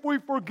 And if we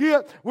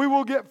forget, we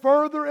will get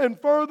further and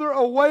further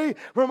away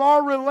from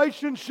our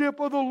relationship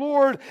with the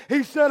Lord.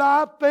 He said,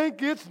 I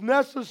think it's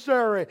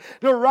necessary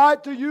to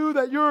write to you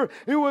that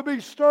it will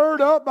be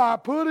stirred up by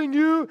putting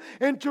you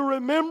into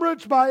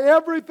remembrance by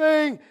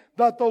everything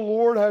that the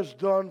Lord has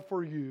done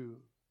for you.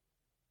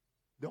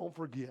 Don't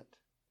forget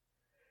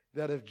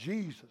that if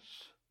Jesus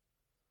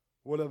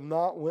would have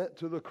not went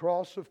to the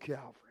cross of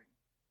Calvary,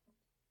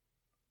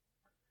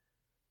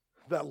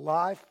 that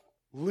life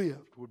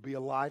lived would be a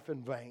life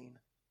in vain.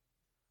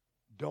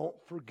 Don't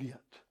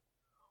forget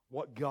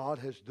what God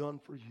has done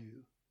for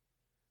you.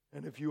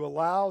 And if you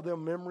allow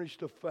them memories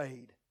to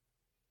fade,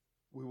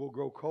 we will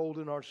grow cold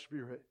in our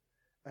spirit,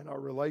 and our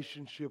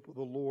relationship with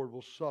the Lord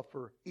will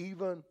suffer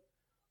even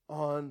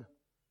unto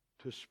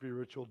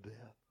spiritual death.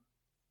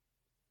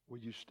 Will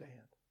you stand?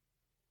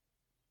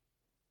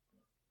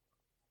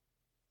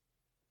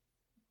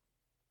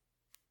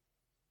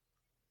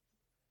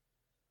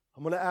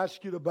 I'm going to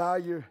ask you to bow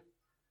your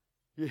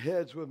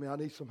heads with me. I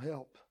need some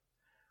help.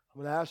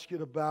 I'm going to ask you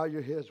to bow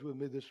your heads with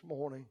me this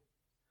morning.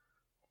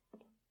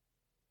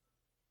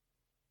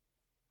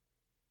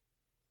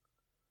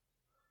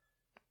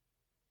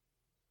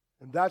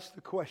 And that's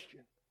the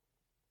question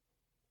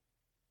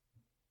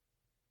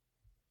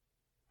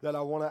that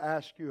I want to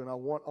ask you and I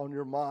want on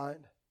your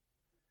mind,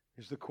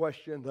 is the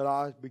question that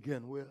I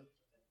begin with.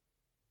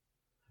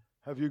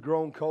 Have you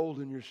grown cold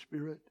in your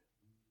spirit?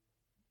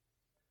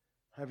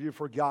 Have you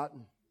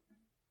forgotten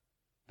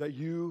that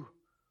you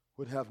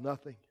would have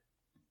nothing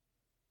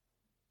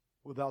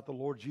without the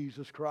Lord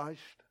Jesus Christ?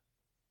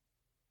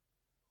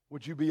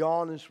 Would you be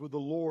honest with the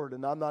Lord?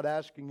 And I'm not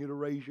asking you to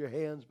raise your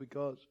hands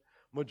because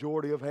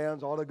majority of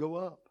hands ought to go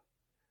up.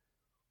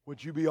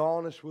 Would you be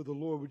honest with the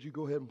Lord? Would you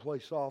go ahead and play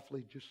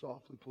softly, just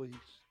softly, please?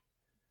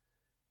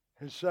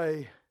 And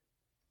say,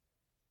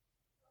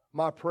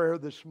 my prayer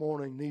this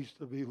morning needs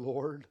to be,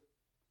 Lord,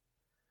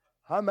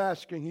 I'm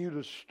asking you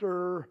to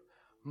stir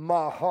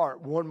my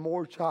heart one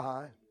more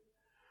time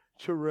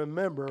to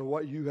remember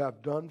what you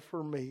have done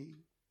for me.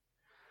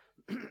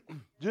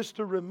 Just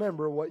to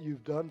remember what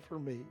you've done for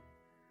me.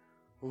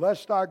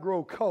 Lest I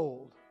grow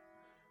cold,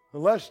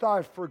 lest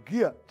I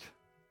forget,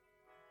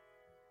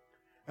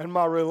 and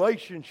my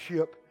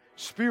relationship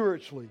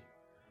spiritually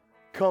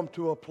come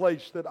to a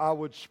place that I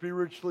would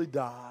spiritually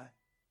die.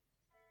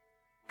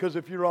 Because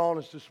if you're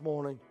honest this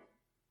morning,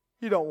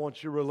 you don't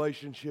want your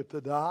relationship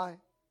to die.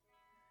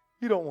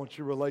 You don't want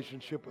your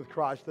relationship with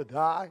Christ to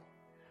die.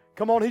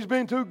 Come on, He's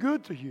been too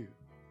good to you.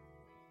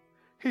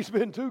 He's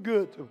been too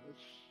good to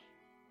us.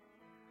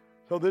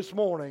 So this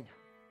morning,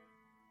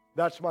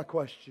 that's my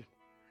question.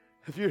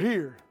 If you're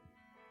here,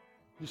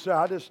 you say,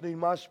 I just need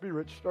my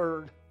spirit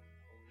stirred.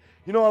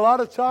 You know, a lot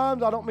of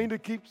times, I don't mean to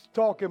keep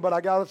talking, but I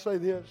got to say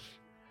this.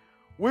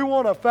 We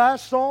want a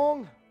fast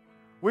song.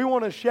 We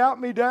want to shout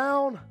me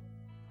down.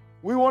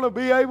 We want to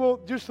be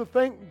able just to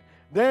think,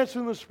 dance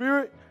in the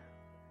Spirit.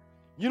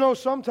 You know,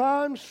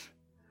 sometimes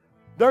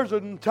there's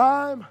a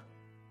time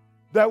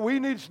that we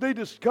need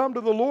to come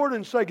to the Lord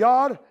and say,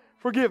 God,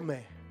 forgive me.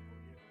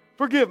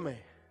 Forgive me.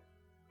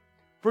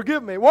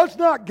 Forgive me. It was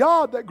not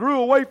God that grew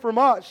away from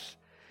us.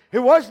 It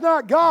was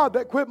not God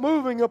that quit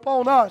moving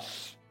upon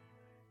us.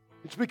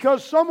 It's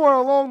because somewhere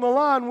along the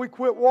line we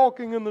quit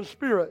walking in the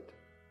Spirit.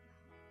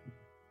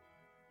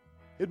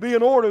 It'd be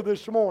in order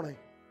this morning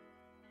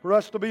for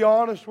us to be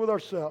honest with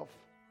ourselves.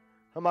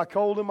 Am I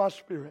cold in my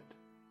spirit?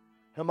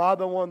 Am I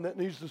the one that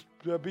needs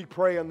to be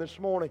praying this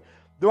morning?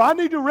 Do I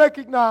need to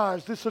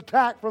recognize this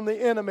attack from the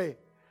enemy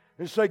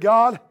and say,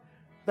 God,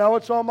 now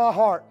it's on my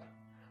heart.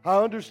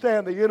 I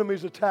understand the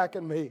enemy's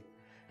attacking me.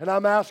 And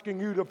I'm asking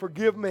you to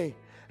forgive me.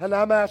 And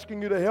I'm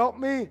asking you to help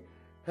me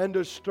and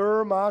to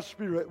stir my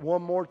spirit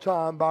one more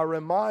time by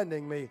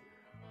reminding me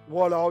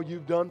what all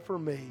you've done for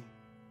me.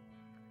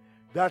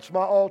 That's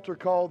my altar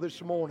call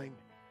this morning.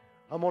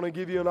 I'm going to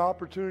give you an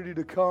opportunity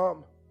to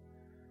come.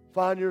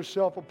 Find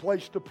yourself a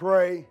place to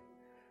pray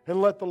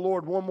and let the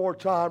Lord one more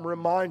time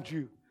remind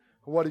you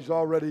of what He's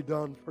already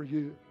done for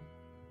you.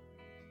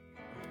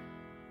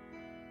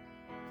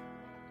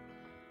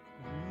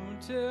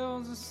 Who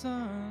tells the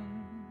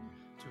sun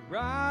to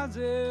rise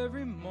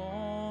every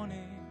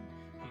morning?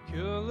 He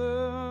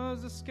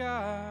colors the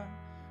sky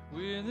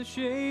with the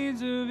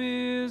shades of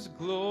His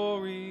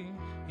glory.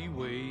 He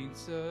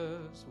waits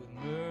us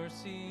with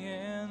mercy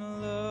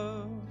and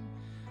love.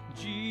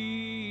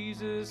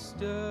 Jesus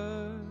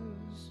does.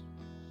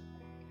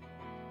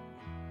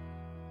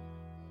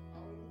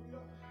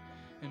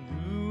 And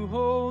who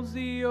holds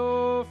the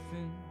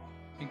orphan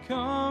and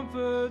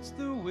comforts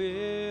the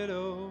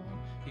widow?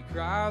 He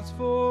cries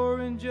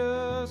for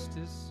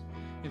injustice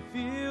and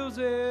feels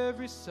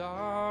every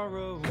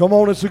sorrow. Come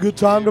on, it's a good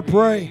time to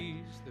pray.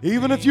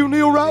 Even if you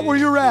kneel right where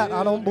you're at,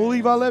 I don't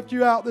believe I left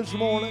you out this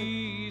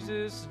morning.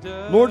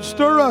 Lord,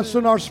 stir us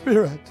in our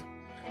spirit.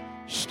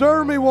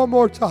 Stir me one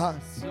more time.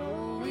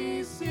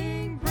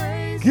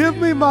 Give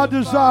me my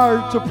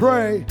desire to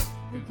pray,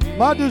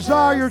 my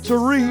desire to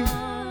read,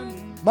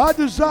 my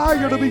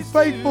desire to be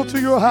faithful to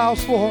your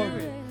house,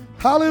 Lord.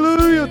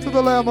 Hallelujah to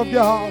the Lamb of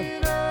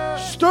God.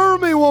 Stir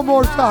me one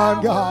more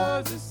time,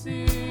 God.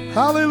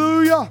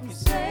 Hallelujah.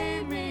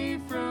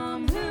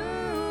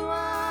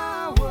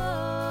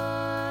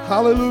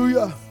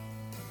 Hallelujah.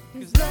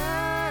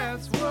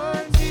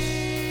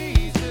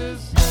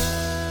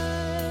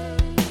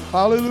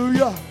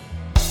 Hallelujah.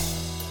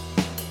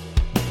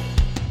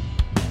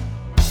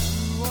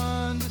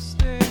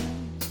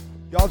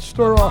 God,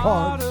 stir our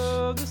hearts.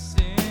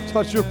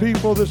 Touch your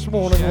people this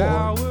morning,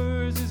 Lord.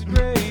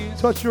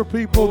 Touch your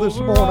people this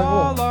morning,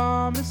 Lord.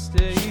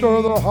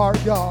 Stir their heart,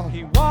 God.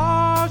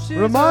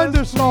 Remind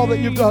us all that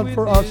you've done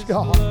for us,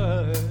 God.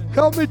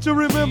 Help me to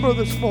remember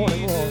this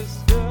morning, Lord.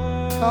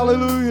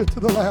 Hallelujah to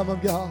the Lamb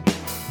of God.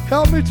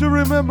 Help me to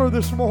remember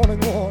this morning,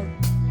 Lord.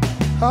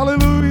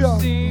 Hallelujah.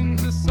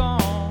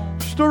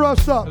 Stir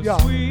us up,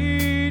 God.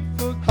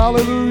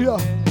 Hallelujah.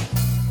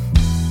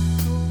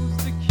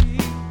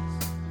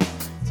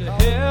 To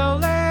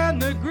hell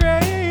and the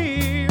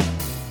grave,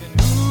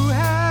 and who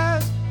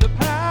has the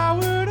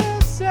power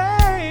to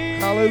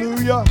save?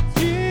 Hallelujah.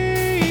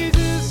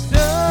 Jesus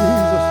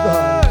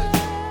does.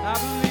 I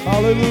believe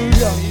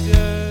Hallelujah. He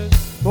does.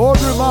 Lord,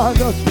 remind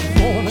us this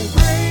morning.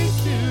 Praise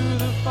to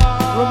the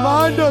Father.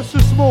 Remind us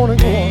this morning,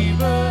 Gave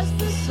Lord. us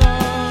the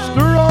Son.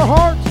 Stir our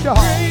hearts, God.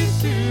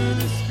 Praise to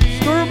the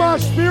Spirit. Stir my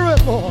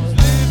spirit, Lord.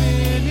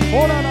 Living in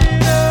Hold on. us.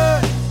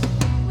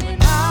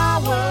 When I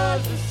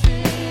was a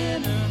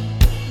sinner,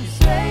 you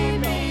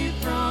saved me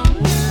from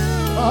who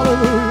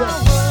Hallelujah. I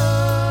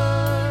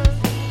was.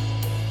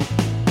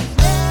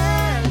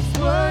 That's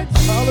what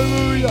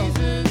Hallelujah.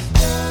 Jesus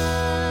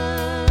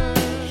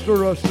does.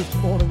 Stir us this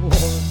morning,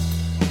 Lord.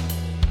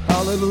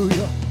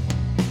 Hallelujah.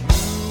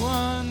 You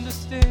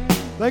understand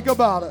Think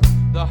about it.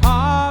 the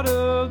heart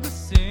of the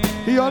sinner.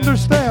 He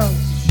understands.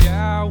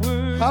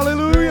 Showers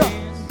Hallelujah.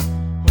 grace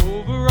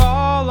over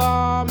all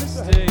our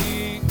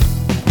mistakes.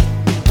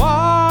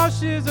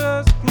 Washes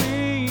us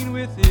clean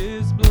with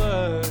His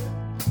blood.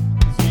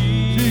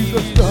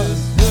 Jesus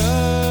does.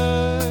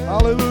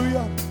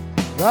 Hallelujah.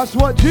 That's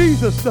what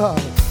Jesus does.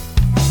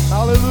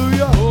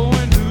 Hallelujah. Oh,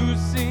 and who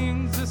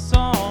sings a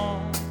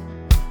song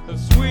of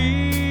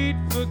sweet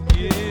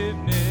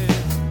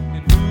forgiveness,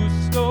 and who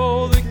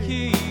stole the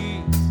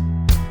keys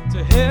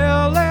to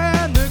hell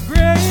and the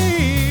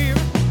grave,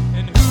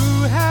 and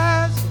who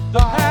has the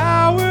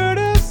power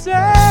to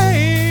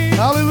save?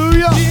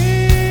 Hallelujah.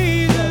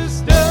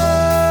 Jesus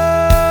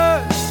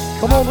does.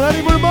 Come on, let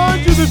him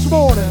remind you this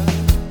morning.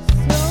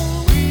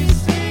 So we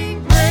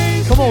sing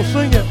praise Come on, to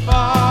sing the it.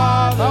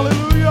 Father.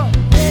 Hallelujah.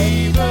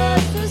 Gave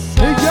us the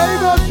Son. He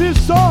gave us His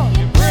Son.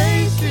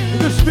 Praise to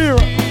The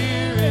Spirit.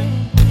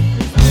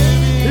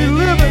 He's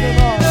living in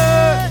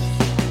us.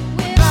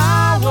 When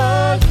I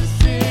was a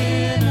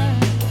sinner,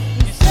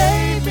 you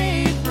saved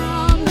me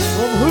from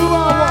who I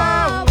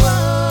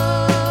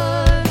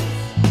was.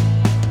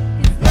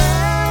 'Cause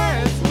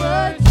that's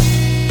what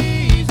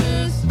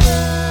Jesus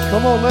does.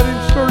 Come on, let him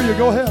stir you.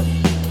 Go ahead.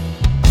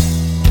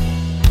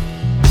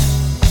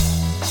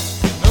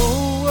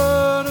 Oh,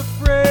 what a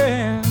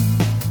friend.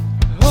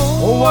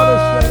 Oh, what a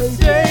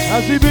Savior.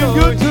 Has He been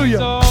good to you? He's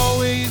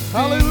always been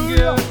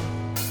Hallelujah. good.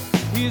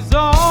 He's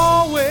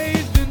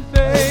always been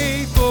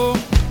faithful.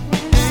 He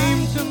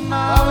came to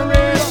my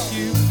Hallelujah.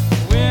 rescue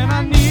when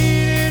I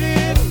needed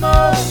it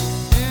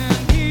most.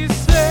 And He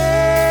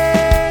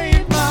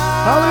saved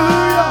my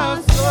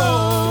Hallelujah.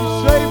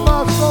 soul. Save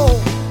my soul.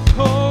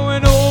 Oh,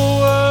 and oh,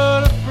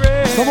 what a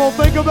friend. Come on,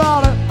 think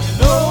about it. And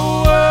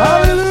oh, what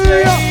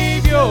Hallelujah. a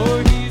Savior.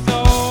 He's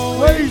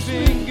always Praise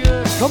been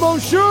good. Come on,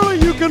 surely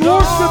you can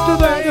worship to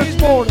that this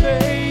morning. He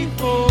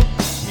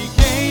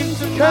came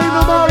to Came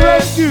to my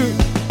rescue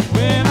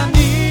when I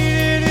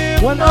needed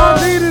Him. when I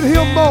needed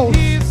Him most.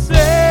 He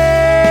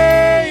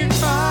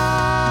saved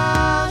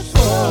my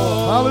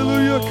soul.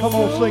 Hallelujah. Come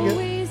on, sing it.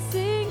 We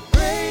sing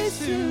Praise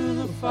to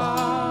the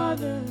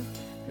Father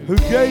Who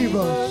gave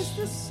us.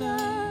 the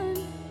Son,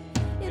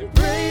 and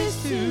praise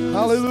to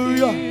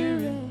Hallelujah. the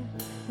Spirit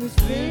who's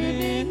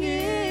living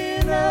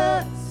in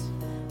us.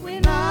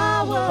 When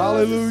I was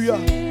Hallelujah. a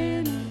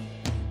sinner,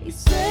 He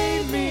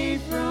saved me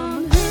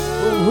from who?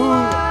 I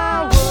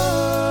was.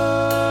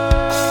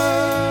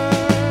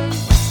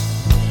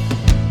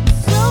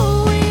 So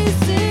we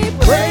sing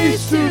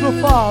Praise to the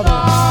Father.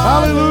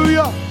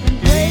 Hallelujah.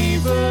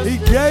 gave us He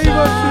gave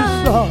us His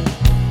Son.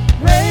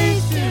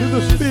 praise To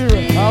the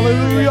Spirit.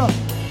 Hallelujah.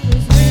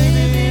 who's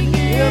living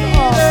in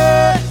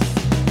us.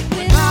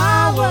 When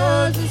I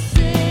was a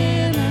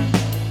sinner,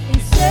 He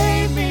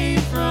saved me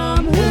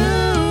from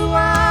who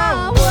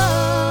I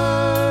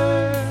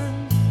was.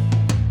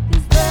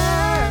 'Cause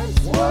that's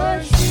what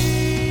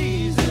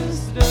Jesus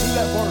does.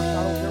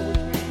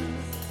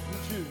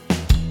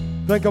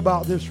 Think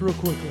about this real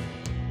quickly.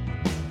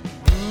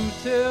 Who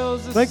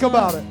tells the Think sun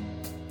about it.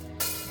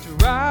 to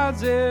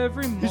rise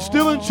every morning? He's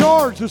still in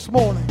charge this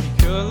morning.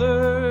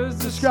 Colors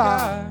the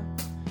sky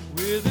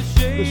with the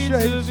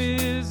shades of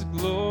His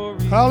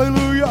glory.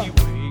 Hallelujah. He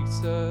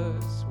wakes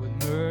us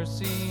with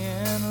mercy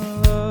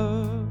and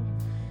love.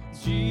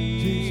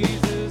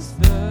 Jesus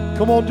the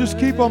Come on, just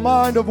keep a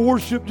mind of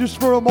worship just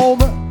for a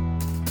moment.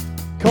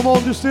 Come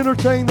on, just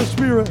entertain the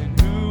Spirit.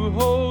 And who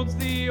holds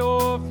the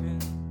orphan?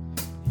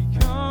 He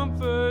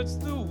comforts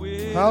the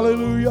widow.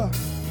 Hallelujah.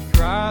 He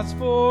cries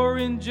for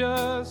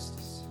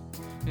injustice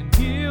and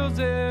heals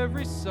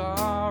every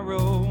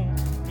sorrow.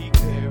 He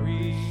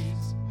carries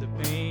the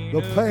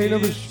pain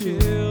of His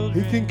shield.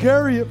 children. He can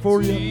carry it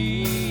for you.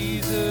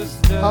 Jesus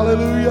does.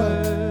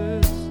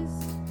 Hallelujah.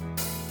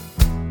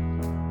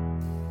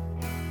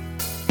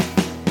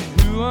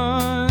 Who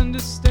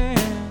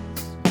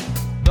understands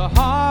the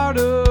heart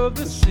of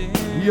the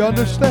sinner? He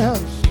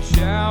understands. He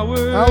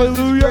showers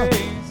Hallelujah. His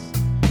grace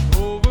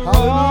over all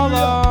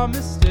Hallelujah. our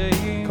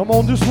mistakes. Come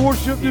on, just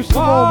worship He just a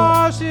moment.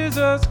 washes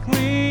us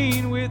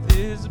clean with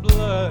His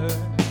blood.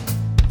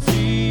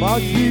 My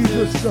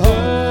Jesus Jesus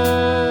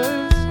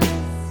does.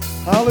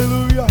 does.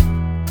 Hallelujah.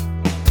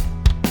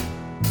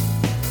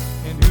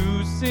 And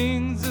who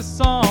sings a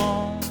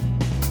song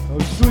Oh,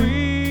 of sweet.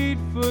 sweet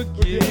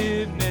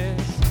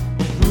forgiveness?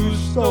 And who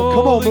So, stole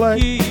come on, the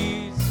Blake.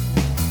 keys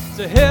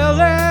to hell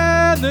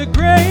and the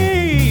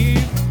grave?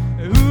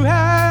 Who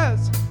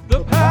has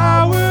the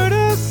power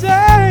to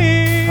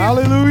save?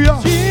 Hallelujah.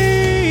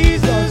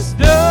 Jesus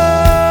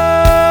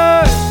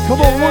does.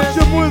 Come on,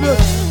 worship with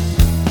us.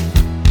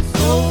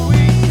 So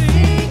we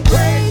sing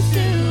praise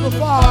to The the Father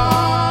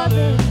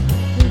Father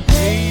who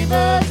gave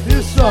us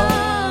His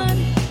Son,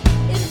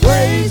 and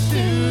praise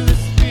to the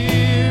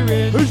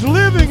Spirit who's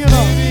living in us.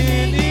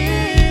 living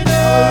in us.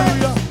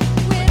 Hallelujah.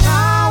 When I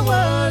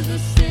was a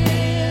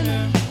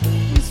sinner,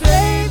 you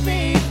saved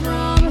me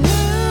from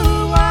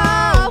who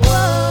I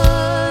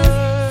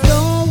was. So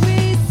we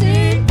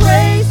sing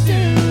praise to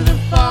the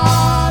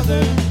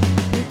Father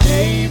who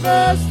gave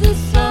us the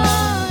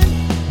Son,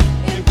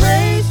 and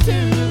praise to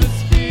the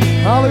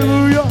Spirit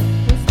Hallelujah.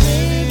 who's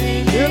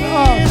living In in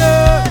us.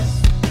 us.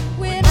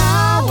 When I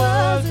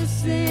was a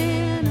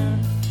sinner,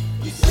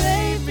 you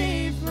saved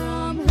me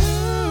from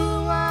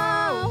who I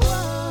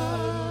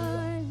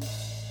was.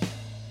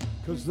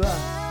 Because that.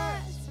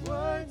 That's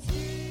what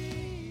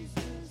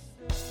Jesus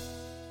said.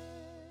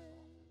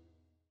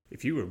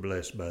 If you were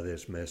blessed by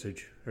this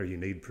message or you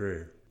need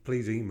prayer,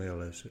 please email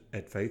us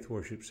at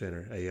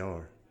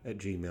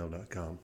faithworshipcenterar@gmail.com.